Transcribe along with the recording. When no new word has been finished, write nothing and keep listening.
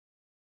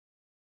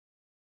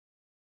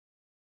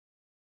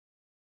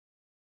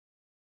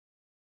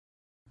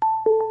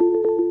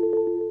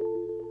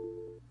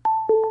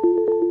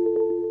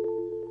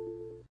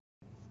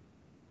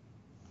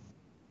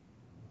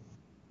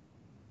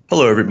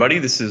Hello, everybody.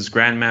 This is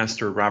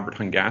Grandmaster Robert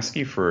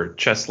Hungaski for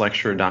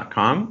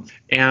ChessLecture.com.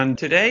 And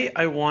today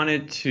I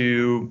wanted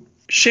to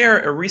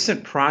share a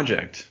recent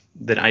project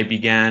that I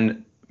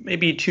began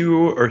maybe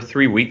 2 or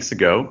 3 weeks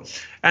ago.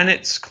 And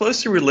it's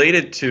closely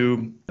related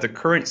to the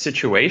current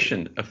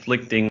situation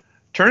afflicting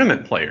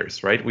tournament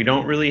players, right? We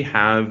don't really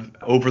have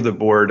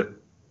over-the-board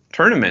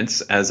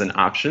tournaments as an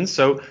option.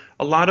 So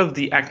a lot of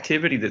the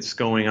activity that's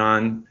going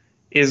on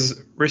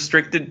is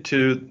restricted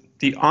to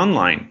the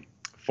online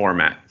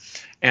format.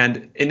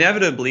 And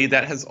inevitably,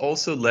 that has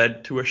also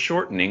led to a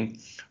shortening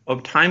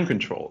of time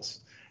controls.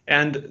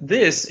 And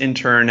this, in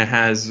turn,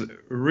 has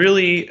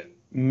really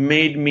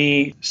made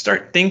me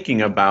start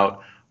thinking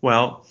about,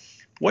 well,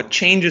 what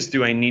changes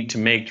do I need to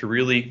make to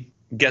really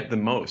get the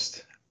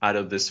most out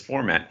of this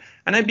format?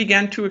 And I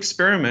began to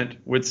experiment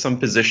with some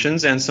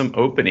positions and some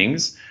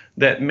openings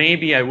that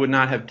maybe I would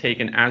not have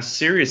taken as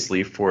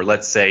seriously for,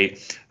 let's say,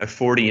 a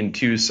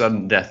 40-2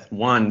 sudden death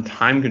 1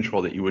 time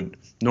control that you would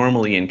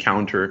normally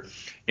encounter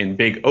in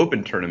big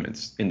open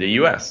tournaments in the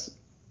US.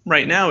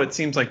 Right now, it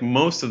seems like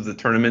most of the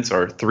tournaments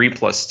are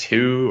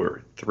 3+2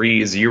 or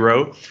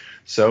 3-0.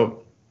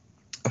 So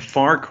a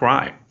far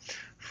cry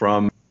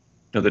from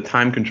the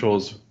time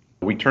controls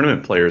we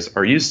tournament players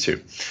are used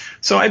to.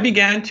 So I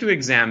began to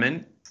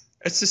examine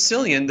a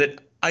Sicilian that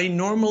I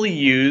normally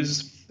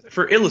use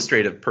for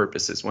illustrative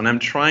purposes when I'm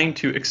trying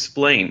to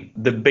explain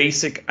the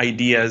basic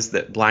ideas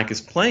that Black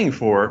is playing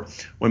for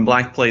when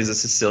Black plays a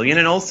Sicilian,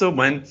 and also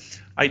when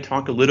I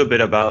talk a little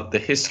bit about the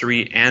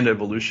history and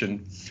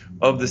evolution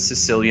of the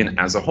Sicilian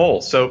as a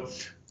whole. So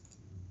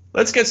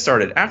let's get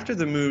started. After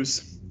the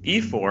moves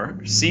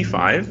e4,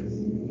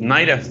 c5,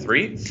 knight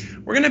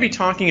f3, we're going to be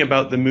talking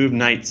about the move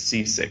knight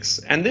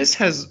c6. And this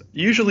has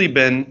usually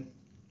been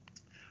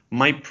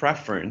my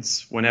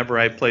preference whenever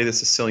I play the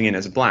Sicilian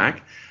as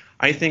Black.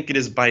 I think it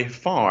is by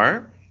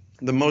far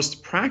the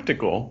most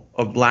practical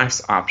of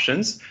Black's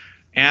options.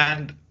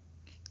 And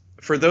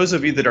for those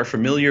of you that are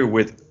familiar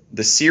with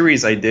the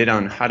series I did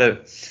on how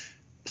to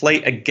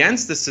play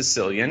against the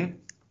Sicilian,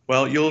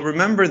 well, you'll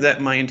remember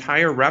that my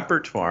entire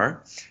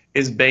repertoire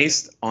is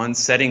based on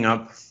setting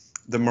up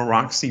the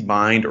Maroczy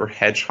bind or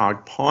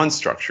hedgehog pawn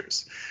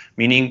structures,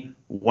 meaning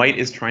white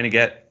is trying to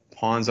get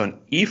pawns on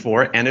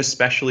e4 and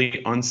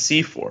especially on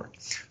c4.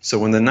 So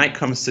when the knight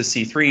comes to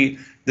c3,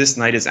 this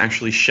knight is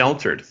actually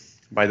sheltered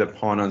by the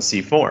pawn on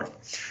c4.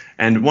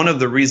 And one of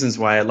the reasons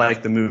why I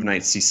like the move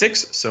knight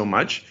c6 so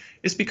much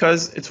is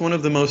because it's one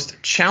of the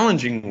most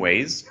challenging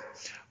ways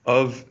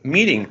of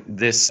meeting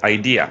this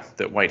idea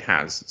that white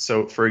has.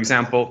 So for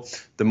example,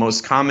 the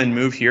most common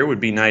move here would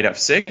be knight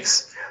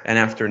f6, and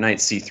after knight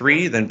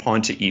c3, then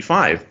pawn to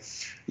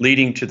e5,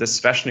 leading to the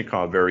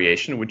Sveshnikov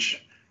variation,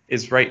 which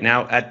is right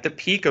now at the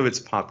peak of its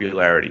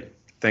popularity,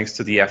 thanks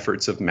to the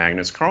efforts of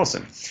Magnus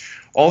Carlsen.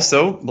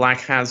 Also, Black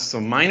has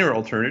some minor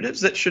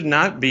alternatives that should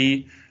not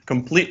be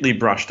completely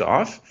brushed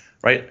off,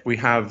 right? We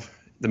have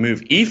the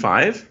move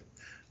e5,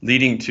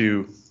 leading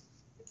to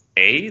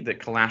A, the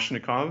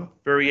Kalashnikov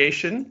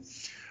variation,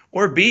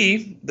 or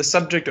B, the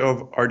subject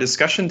of our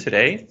discussion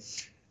today,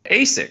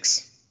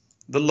 a6,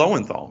 the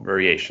Lowenthal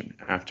variation.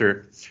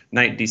 After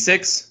knight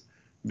d6,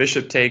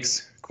 bishop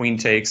takes,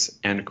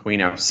 and queen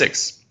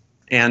f6.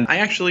 And I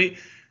actually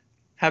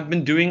have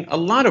been doing a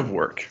lot of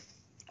work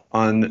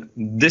on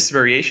this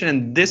variation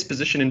and this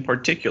position in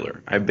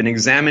particular. I've been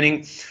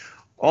examining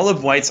all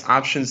of white's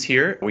options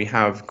here. We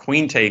have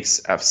queen takes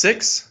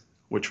f6,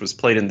 which was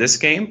played in this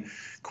game,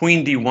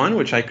 queen d1,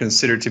 which I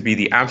consider to be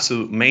the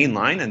absolute main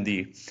line and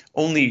the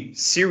only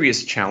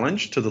serious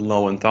challenge to the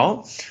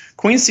Lowenthal.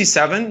 Queen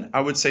c7,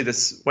 I would say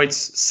this white's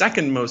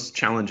second most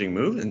challenging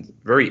move and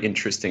very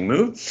interesting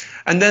move.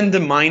 And then the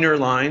minor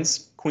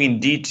lines,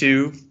 queen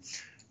d2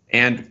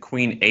 and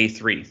queen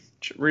a3,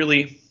 which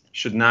really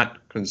should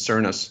not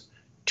concern us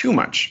too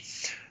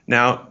much.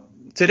 Now,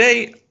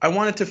 today I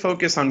wanted to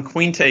focus on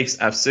queen takes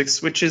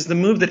f6, which is the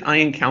move that I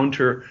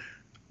encounter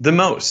the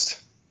most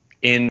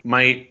in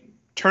my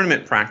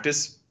tournament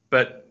practice,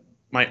 but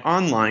my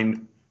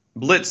online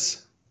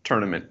blitz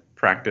tournament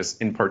practice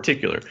in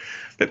particular.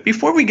 But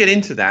before we get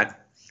into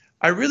that,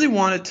 I really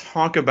want to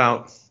talk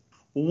about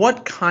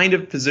what kind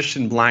of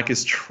position Black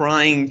is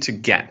trying to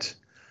get.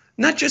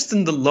 Not just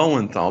in the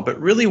Lowenthal, but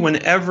really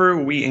whenever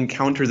we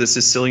encounter the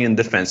Sicilian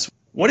defense.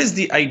 What is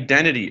the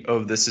identity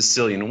of the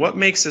Sicilian? What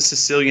makes a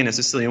Sicilian a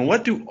Sicilian?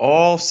 What do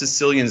all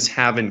Sicilians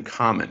have in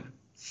common,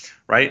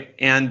 right?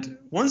 And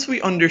once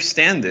we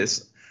understand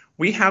this,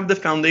 we have the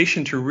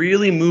foundation to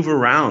really move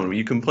around.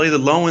 You can play the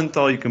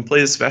Lowenthal, you can play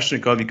the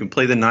Sveshnikov, you can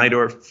play the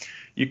Najdorf,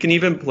 you can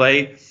even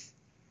play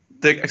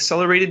the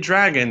accelerated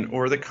dragon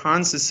or the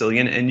Khan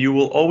Sicilian, and you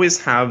will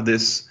always have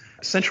this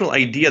central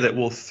idea that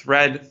will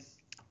thread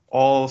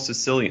all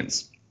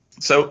Sicilians.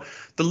 So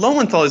the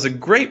Lowenthal is a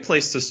great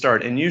place to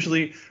start, and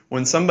usually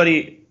when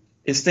somebody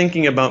is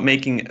thinking about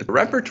making a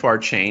repertoire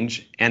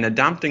change and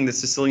adopting the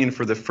Sicilian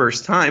for the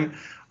first time,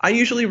 I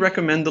usually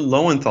recommend the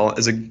Lowenthal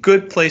as a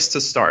good place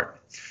to start.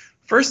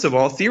 First of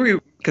all, theory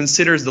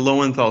considers the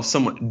Lowenthal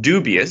somewhat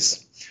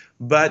dubious,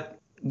 but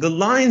the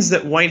lines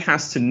that white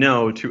has to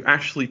know to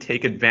actually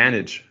take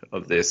advantage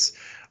of this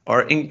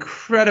are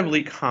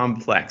incredibly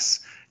complex.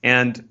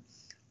 And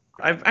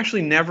I've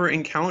actually never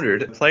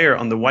encountered a player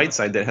on the white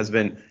side that has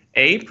been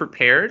A,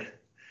 prepared,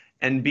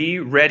 and B,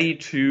 ready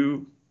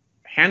to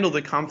handle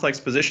the complex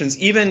positions,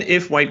 even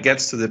if white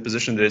gets to the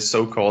position that is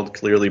so-called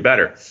clearly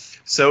better.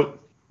 So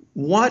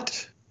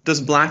what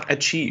does black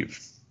achieve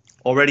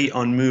already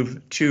on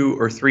move 2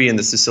 or 3 in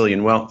the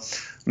Sicilian? Well,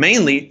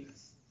 mainly,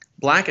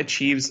 black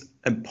achieves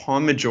a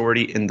pawn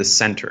majority in the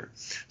center.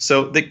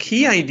 So the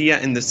key idea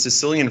in the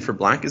Sicilian for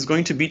black is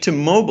going to be to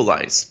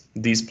mobilize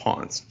these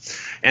pawns.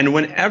 And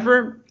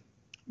whenever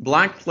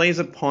black plays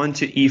a pawn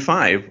to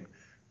e5,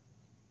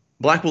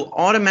 black will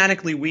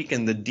automatically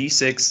weaken the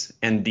d6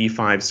 and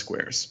d5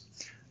 squares.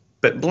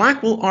 But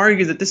black will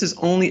argue that this is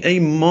only a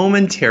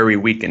momentary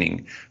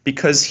weakening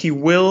because he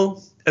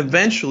will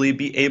eventually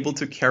be able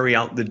to carry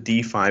out the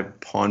d5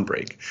 pawn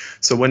break.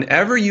 So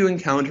whenever you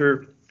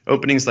encounter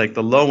openings like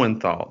the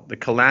Lowenthal, the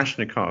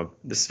Kalashnikov,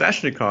 the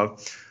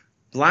Sveshnikov,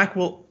 black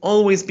will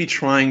always be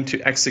trying to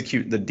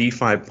execute the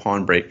d5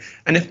 pawn break.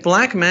 And if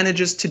black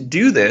manages to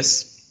do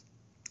this,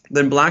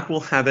 then black will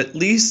have at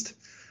least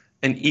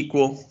an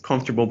equal,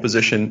 comfortable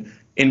position.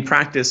 In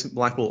practice,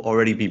 black will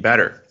already be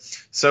better.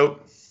 So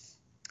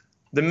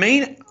the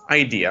main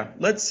idea,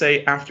 let's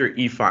say after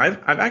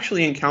e5, I've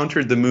actually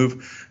encountered the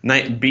move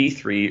knight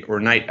b3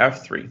 or knight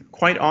f3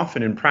 quite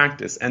often in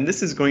practice, and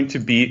this is going to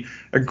be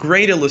a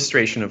great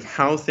illustration of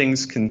how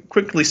things can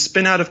quickly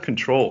spin out of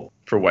control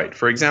for white.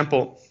 For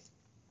example,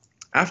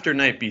 after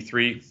knight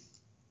b3,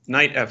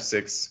 knight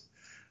f6,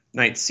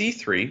 knight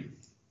c3,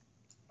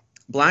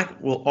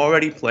 black will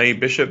already play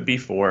bishop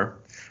b4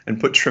 and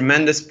put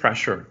tremendous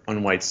pressure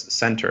on white's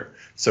center.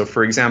 So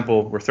for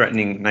example, we're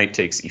threatening knight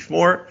takes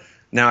e4.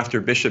 Now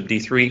after bishop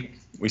d3,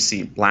 we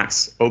see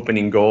black's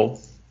opening goal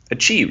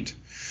achieved.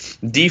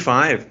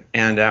 d5,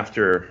 and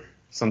after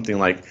something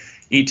like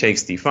e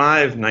takes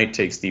d5, knight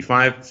takes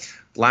d5,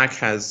 black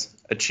has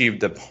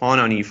achieved a pawn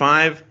on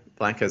e5,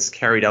 black has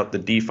carried out the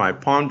d5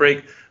 pawn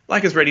break,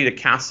 black is ready to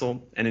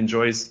castle and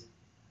enjoys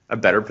a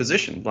better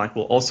position. Black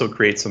will also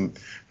create some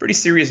pretty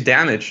serious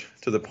damage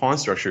to the pawn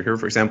structure here.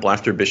 For example,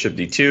 after bishop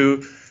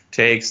d2,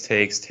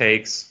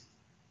 takes,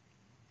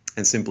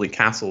 and simply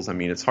castles. I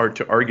mean, it's hard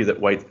to argue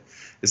that white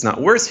is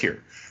not worse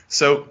here.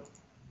 So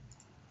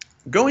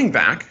going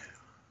back,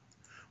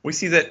 we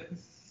see that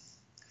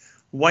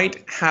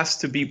white has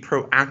to be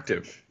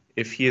proactive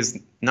if he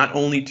is not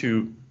only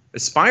to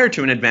aspire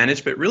to an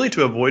advantage, but really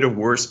to avoid a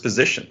worse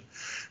position.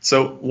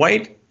 So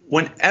white,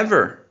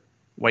 whenever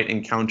white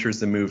encounters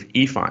the move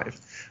e5,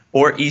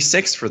 or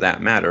e6 for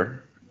that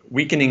matter,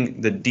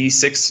 weakening the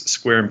d6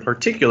 square in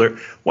particular,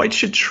 white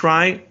should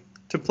try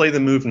to play the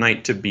move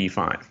knight to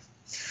b5.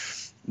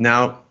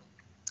 Now,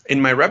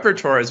 in my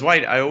repertoire as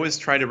white, I always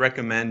try to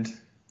recommend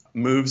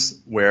moves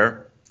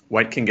where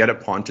white can get a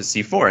pawn to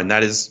c4, and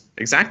that is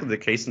exactly the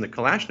case in the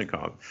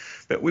Kalashnikov.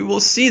 But we will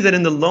see that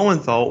in the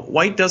Lowenthal,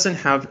 white doesn't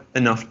have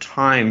enough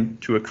time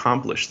to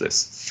accomplish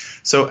this.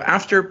 So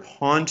after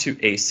pawn to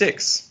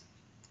a6,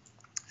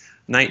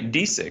 knight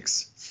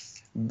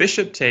d6,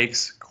 bishop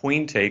takes,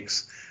 queen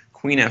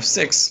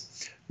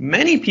f6,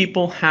 many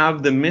people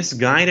have the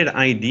misguided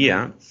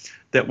idea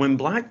that when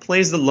black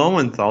plays the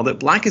Lowenthal, that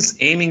black is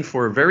aiming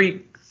for a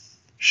very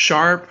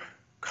sharp,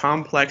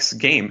 complex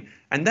game,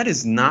 and that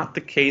is not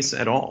the case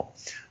at all.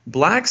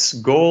 Black's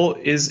goal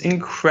is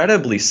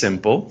incredibly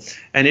simple,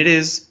 and it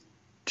is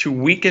to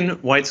weaken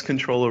white's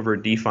control over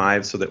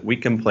d5 so that we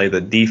can play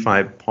the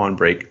d5 pawn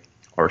break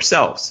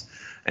ourselves.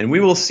 And we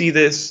will see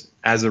this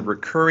as a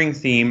recurring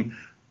theme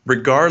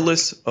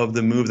regardless of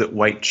the move that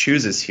white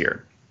chooses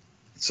here.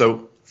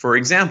 So, for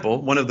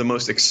example, one of the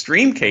most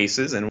extreme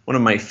cases, and one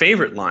of my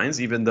favorite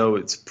lines, even though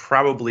it's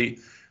probably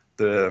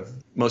the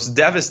most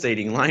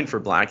devastating line for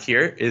black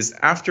here, is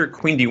after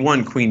queen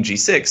d1, queen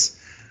g6,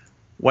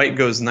 white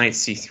goes knight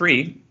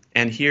c3,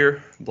 and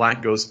here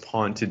black goes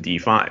pawn to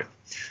d5.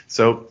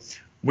 So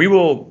we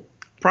will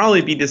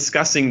probably be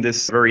discussing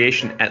this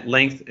variation at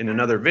length in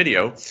another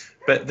video,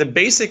 but the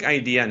basic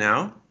idea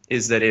now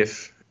is that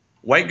if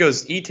white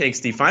goes e takes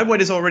d5,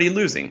 white is already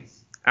losing.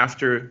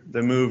 After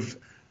the move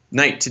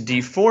knight to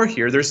d4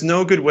 here, there's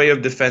no good way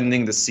of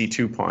defending the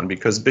c2 pawn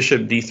because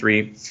bishop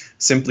d3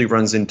 simply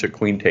runs into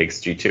queen takes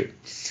g2.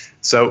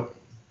 So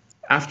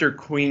after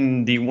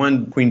queen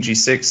d1, queen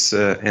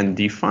g6, and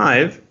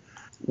d5,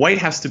 white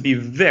has to be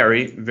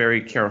very,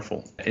 very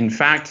careful. In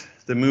fact,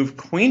 the move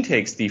queen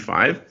takes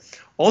d5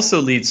 also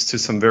leads to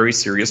some very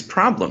serious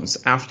problems.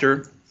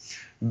 After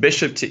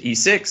bishop to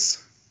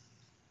e6,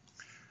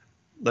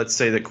 let's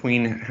say the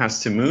queen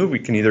has to move. We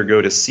can either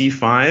go to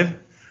c5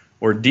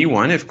 or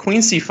d1. If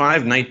queen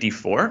c5, knight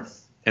d4,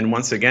 and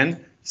once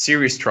again,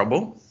 serious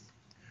trouble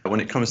when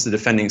it comes to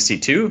defending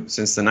c2,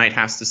 since the knight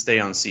has to stay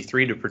on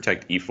c3 to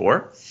protect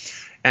e4.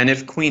 And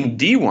if queen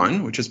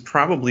d1, which is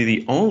probably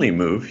the only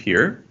move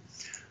here,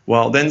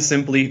 well, then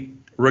simply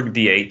rook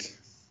d8,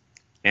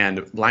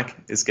 and black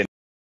is getting